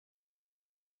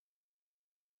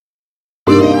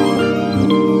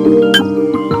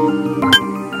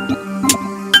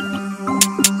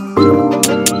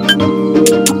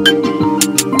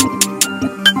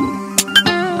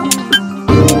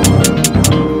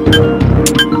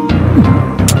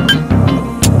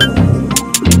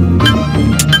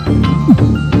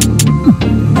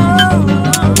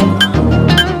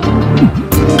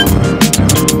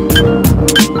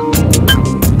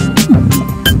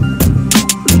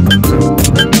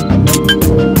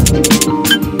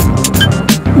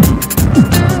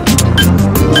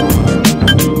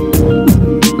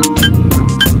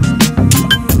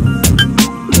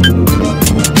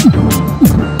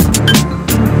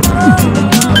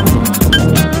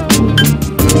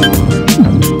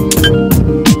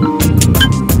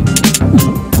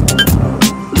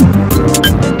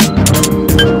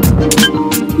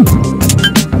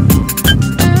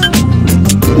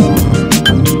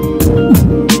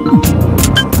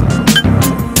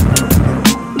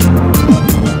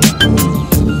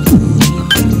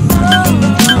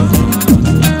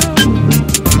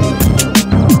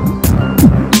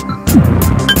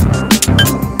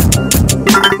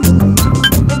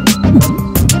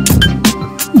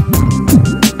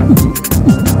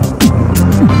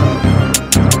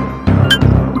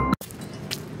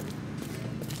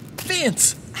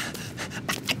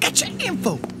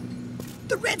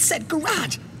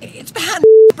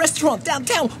restaurant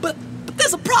downtown, but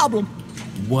there's a problem.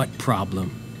 What problem?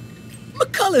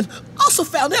 McCullen also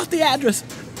found out the address.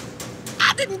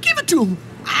 I didn't give it to him.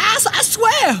 I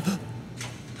swear.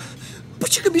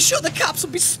 But you can be sure the cops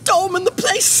will be storming the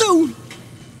place soon.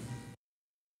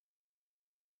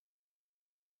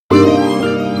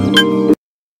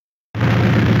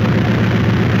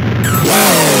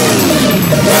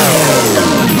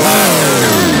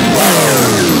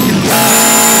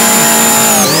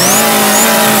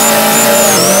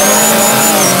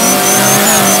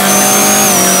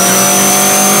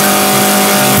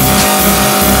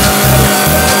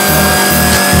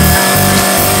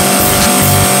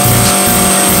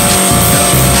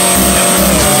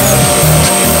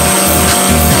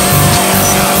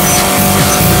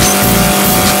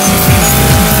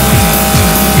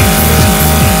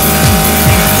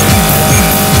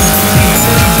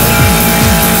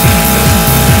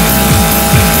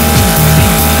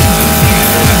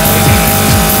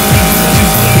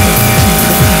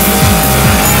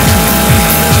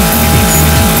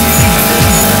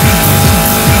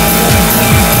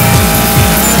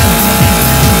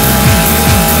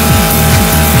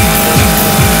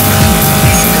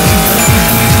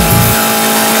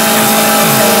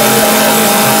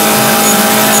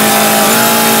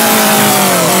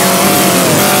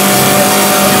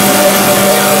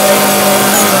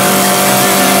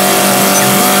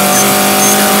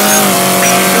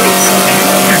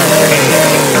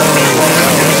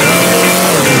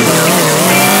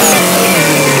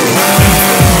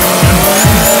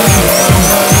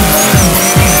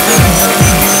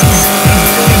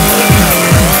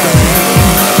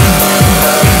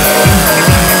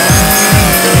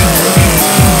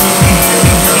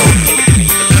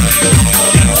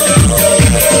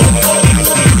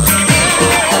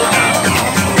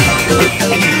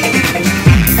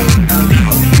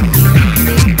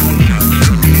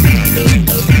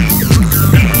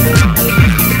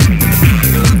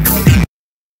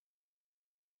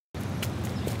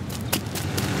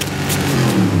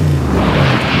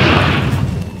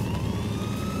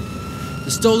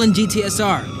 Stolen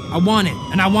GTSR. I want it,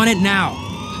 and I want it now.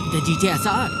 The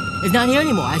GTSR is not here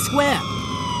anymore, I swear.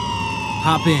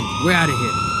 Hop in. We're out of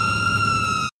here.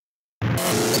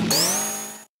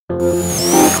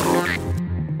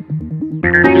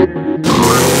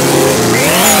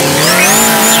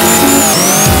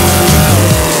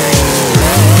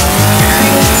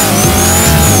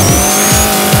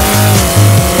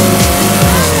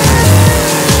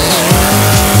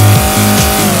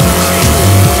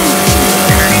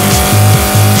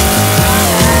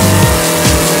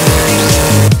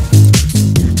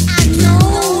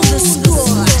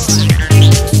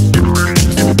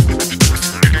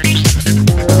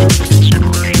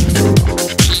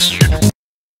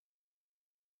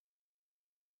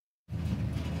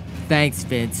 Thanks,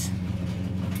 Vince.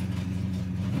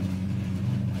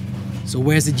 So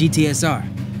where's the GTSR?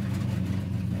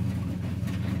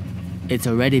 It's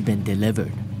already been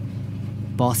delivered.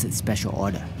 Boss's special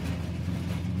order.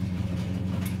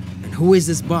 And who is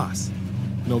this boss?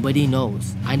 Nobody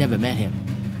knows. I never met him.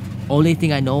 Only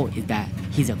thing I know is that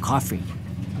he's a car freak.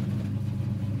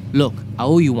 Look, I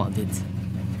owe you one, Vince.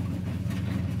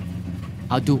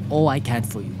 I'll do all I can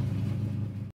for you.